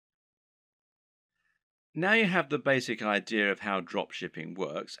Now you have the basic idea of how dropshipping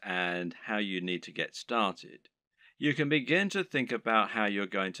works and how you need to get started. You can begin to think about how you're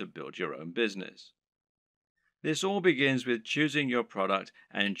going to build your own business. This all begins with choosing your product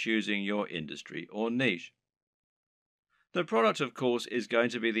and choosing your industry or niche. The product, of course, is going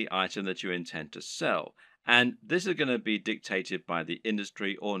to be the item that you intend to sell, and this is going to be dictated by the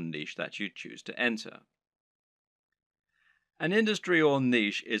industry or niche that you choose to enter. An industry or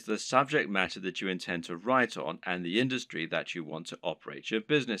niche is the subject matter that you intend to write on and the industry that you want to operate your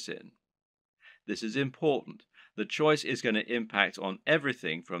business in. This is important. The choice is going to impact on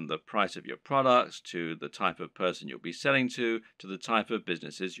everything from the price of your products to the type of person you'll be selling to the type of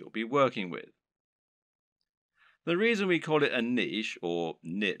businesses you'll be working with. The reason we call it a niche, or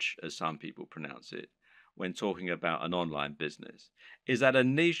niche as some people pronounce it, when talking about an online business, is that a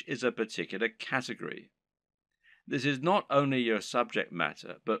niche is a particular category. This is not only your subject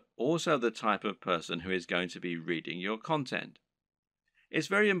matter, but also the type of person who is going to be reading your content. It's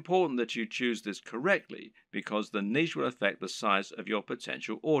very important that you choose this correctly because the niche will affect the size of your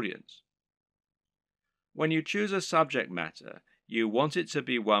potential audience. When you choose a subject matter, you want it to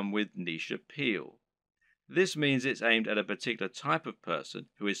be one with niche appeal. This means it's aimed at a particular type of person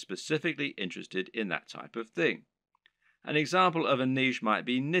who is specifically interested in that type of thing. An example of a niche might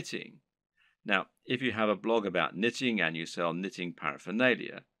be knitting. Now, if you have a blog about knitting and you sell knitting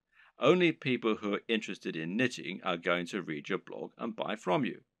paraphernalia, only people who are interested in knitting are going to read your blog and buy from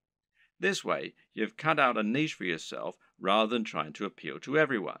you. This way, you've cut out a niche for yourself rather than trying to appeal to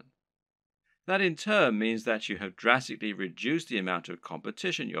everyone. That in turn means that you have drastically reduced the amount of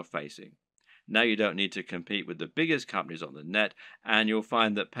competition you're facing. Now you don't need to compete with the biggest companies on the net, and you'll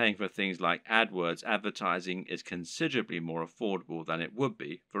find that paying for things like AdWords advertising is considerably more affordable than it would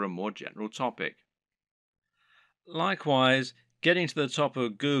be for a more general topic. Likewise, getting to the top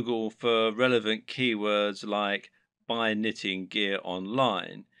of Google for relevant keywords like buy knitting gear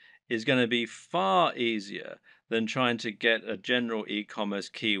online is going to be far easier than trying to get a general e-commerce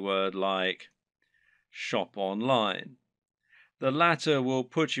keyword like shop online. The latter will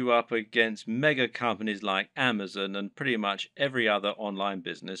put you up against mega companies like Amazon and pretty much every other online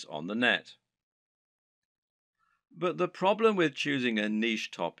business on the net. But the problem with choosing a niche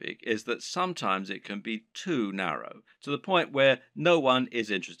topic is that sometimes it can be too narrow, to the point where no one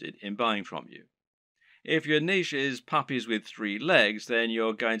is interested in buying from you. If your niche is puppies with 3 legs, then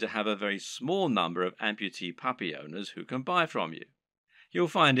you're going to have a very small number of amputee puppy owners who can buy from you. You'll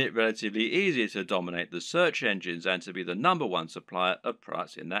find it relatively easy to dominate the search engines and to be the number one supplier of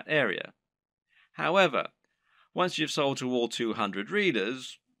products in that area. However, once you've sold to all 200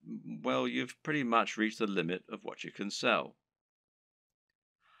 readers, well, you've pretty much reached the limit of what you can sell.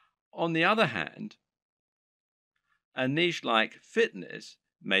 On the other hand, a niche like fitness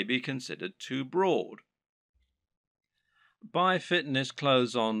may be considered too broad. Buy fitness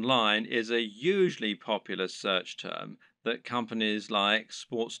clothes online is a hugely popular search term that companies like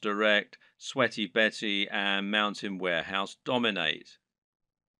Sports Direct, Sweaty Betty, and Mountain Warehouse dominate.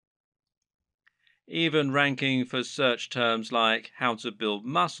 Even ranking for search terms like how to build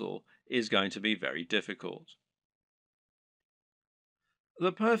muscle is going to be very difficult.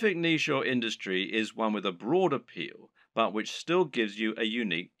 The perfect niche or industry is one with a broad appeal, but which still gives you a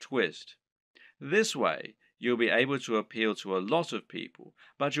unique twist. This way, you'll be able to appeal to a lot of people,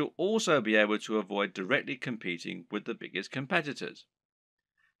 but you'll also be able to avoid directly competing with the biggest competitors.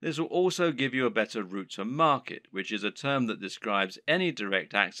 This will also give you a better route to market, which is a term that describes any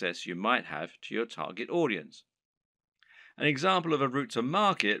direct access you might have to your target audience. An example of a route to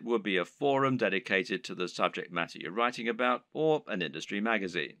market would be a forum dedicated to the subject matter you're writing about, or an industry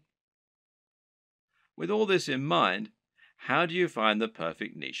magazine. With all this in mind, how do you find the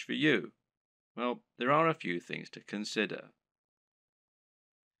perfect niche for you? Well, there are a few things to consider.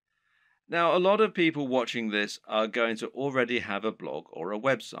 Now, a lot of people watching this are going to already have a blog or a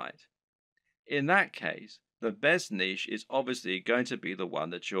website. In that case, the best niche is obviously going to be the one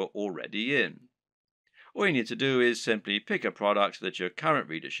that you're already in. All you need to do is simply pick a product that your current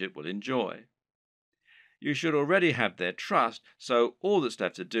readership will enjoy. You should already have their trust, so all that's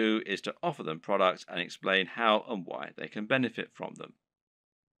left to do is to offer them products and explain how and why they can benefit from them.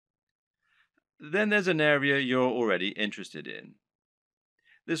 Then there's an area you're already interested in.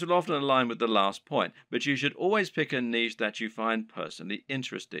 This will often align with the last point, but you should always pick a niche that you find personally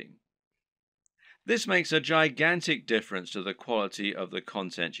interesting. This makes a gigantic difference to the quality of the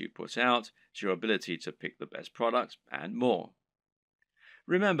content you put out, to your ability to pick the best products, and more.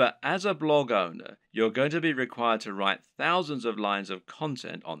 Remember, as a blog owner, you're going to be required to write thousands of lines of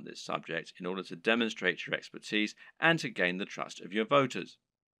content on this subject in order to demonstrate your expertise and to gain the trust of your voters.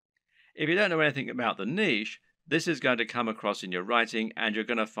 If you don't know anything about the niche, this is going to come across in your writing and you're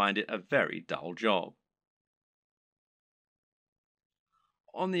going to find it a very dull job.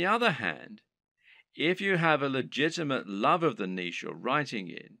 On the other hand, if you have a legitimate love of the niche you're writing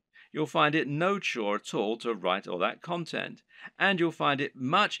in, you'll find it no chore at all to write all that content, and you'll find it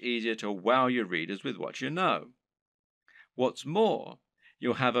much easier to wow your readers with what you know. What's more,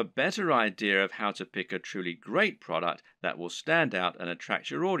 you'll have a better idea of how to pick a truly great product that will stand out and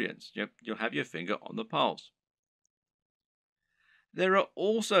attract your audience. You'll have your finger on the pulse. There are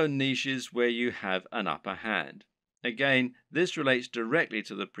also niches where you have an upper hand. Again, this relates directly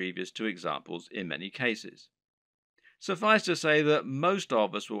to the previous two examples in many cases. Suffice to say that most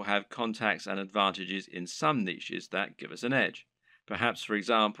of us will have contacts and advantages in some niches that give us an edge. Perhaps, for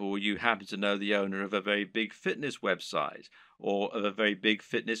example, you happen to know the owner of a very big fitness website or of a very big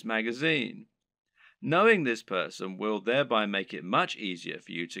fitness magazine. Knowing this person will thereby make it much easier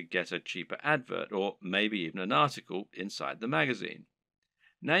for you to get a cheaper advert or maybe even an article inside the magazine.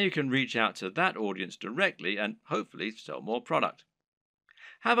 Now you can reach out to that audience directly and hopefully sell more product.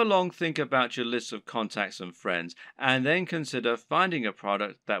 Have a long think about your list of contacts and friends, and then consider finding a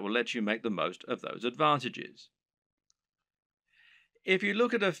product that will let you make the most of those advantages. If you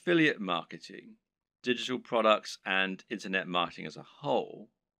look at affiliate marketing, digital products, and internet marketing as a whole,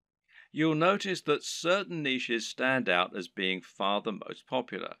 you'll notice that certain niches stand out as being far the most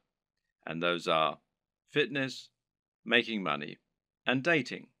popular, and those are fitness, making money, and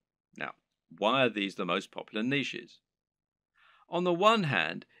dating. Now, why are these the most popular niches? On the one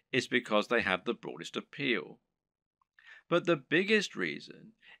hand, it's because they have the broadest appeal. But the biggest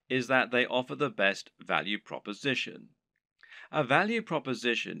reason is that they offer the best value proposition. A value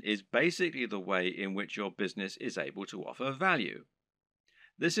proposition is basically the way in which your business is able to offer value.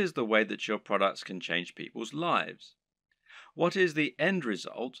 This is the way that your products can change people's lives. What is the end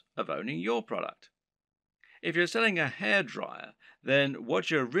result of owning your product? If you're selling a hairdryer, then what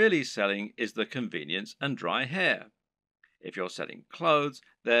you're really selling is the convenience and dry hair. If you're selling clothes,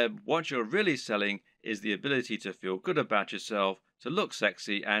 then what you're really selling is the ability to feel good about yourself, to look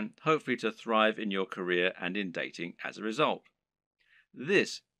sexy, and hopefully to thrive in your career and in dating as a result.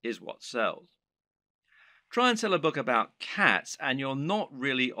 This is what sells. Try and sell a book about cats, and you're not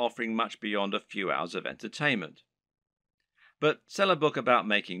really offering much beyond a few hours of entertainment. But sell a book about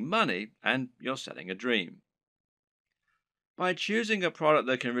making money, and you're selling a dream. By choosing a product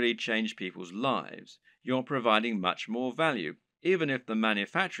that can really change people's lives, you're providing much more value, even if the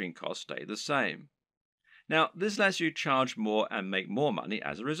manufacturing costs stay the same. Now, this lets you charge more and make more money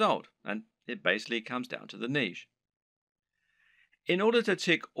as a result, and it basically comes down to the niche. In order to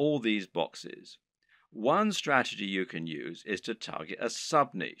tick all these boxes, one strategy you can use is to target a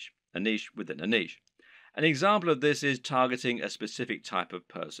sub-niche, a niche within a niche. An example of this is targeting a specific type of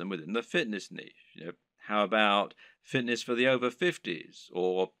person within the fitness niche. How about fitness for the over 50s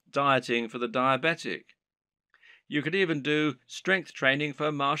or dieting for the diabetic? You could even do strength training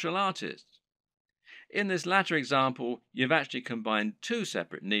for martial artists. In this latter example, you've actually combined two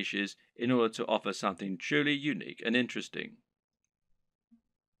separate niches in order to offer something truly unique and interesting.